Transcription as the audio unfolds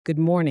Good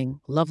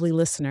morning, lovely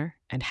listener,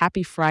 and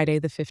happy Friday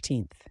the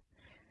 15th.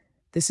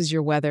 This is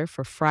your weather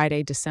for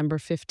Friday, December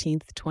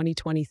 15th,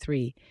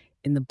 2023,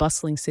 in the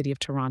bustling city of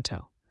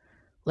Toronto.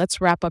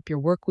 Let's wrap up your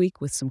work week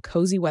with some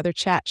cozy weather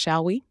chat,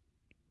 shall we?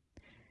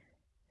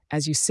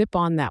 As you sip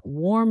on that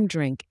warm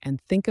drink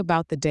and think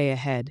about the day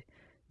ahead,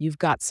 you've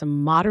got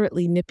some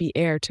moderately nippy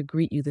air to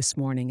greet you this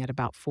morning at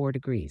about 4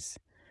 degrees.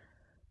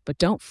 But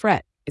don't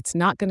fret, it's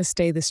not going to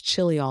stay this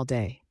chilly all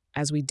day.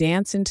 As we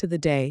dance into the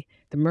day,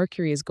 the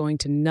mercury is going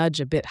to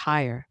nudge a bit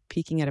higher,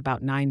 peaking at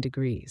about 9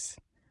 degrees.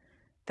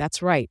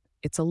 That's right,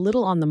 it's a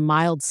little on the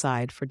mild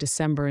side for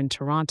December in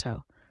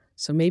Toronto,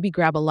 so maybe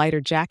grab a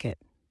lighter jacket.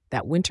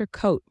 That winter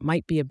coat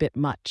might be a bit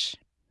much.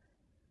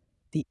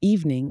 The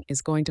evening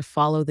is going to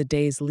follow the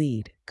day's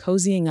lead,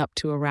 cozying up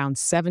to around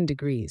 7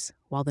 degrees,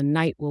 while the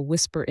night will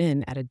whisper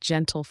in at a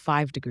gentle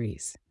 5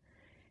 degrees.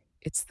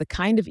 It's the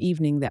kind of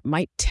evening that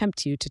might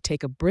tempt you to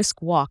take a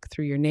brisk walk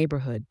through your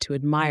neighborhood to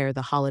admire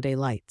the holiday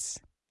lights.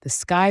 The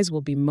skies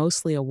will be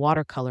mostly a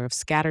watercolor of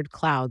scattered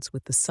clouds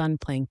with the sun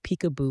playing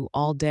peekaboo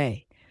all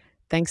day,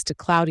 thanks to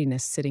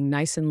cloudiness sitting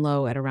nice and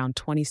low at around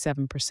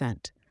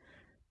 27%.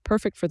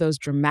 Perfect for those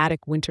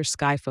dramatic winter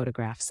sky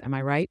photographs, am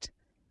I right?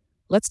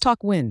 Let's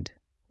talk wind.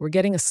 We're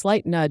getting a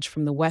slight nudge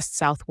from the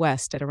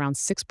west-southwest at around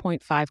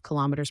 6.5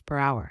 kilometers per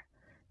hour.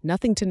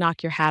 Nothing to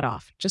knock your hat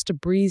off, just a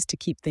breeze to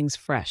keep things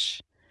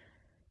fresh.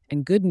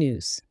 And good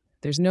news,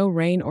 there's no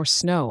rain or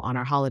snow on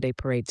our holiday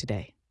parade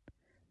today.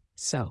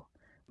 So,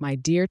 my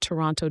dear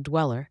Toronto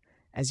dweller,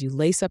 as you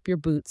lace up your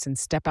boots and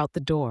step out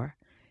the door,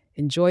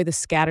 enjoy the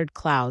scattered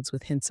clouds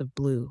with hints of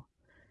blue.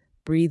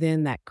 Breathe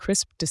in that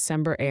crisp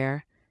December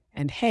air,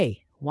 and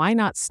hey, why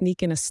not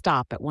sneak in a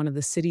stop at one of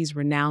the city's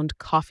renowned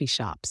coffee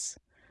shops?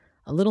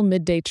 A little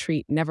midday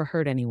treat never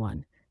hurt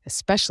anyone,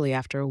 especially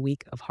after a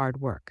week of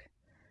hard work.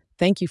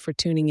 Thank you for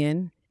tuning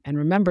in, and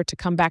remember to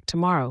come back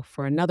tomorrow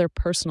for another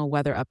personal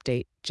weather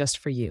update just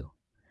for you.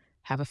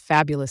 Have a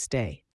fabulous day.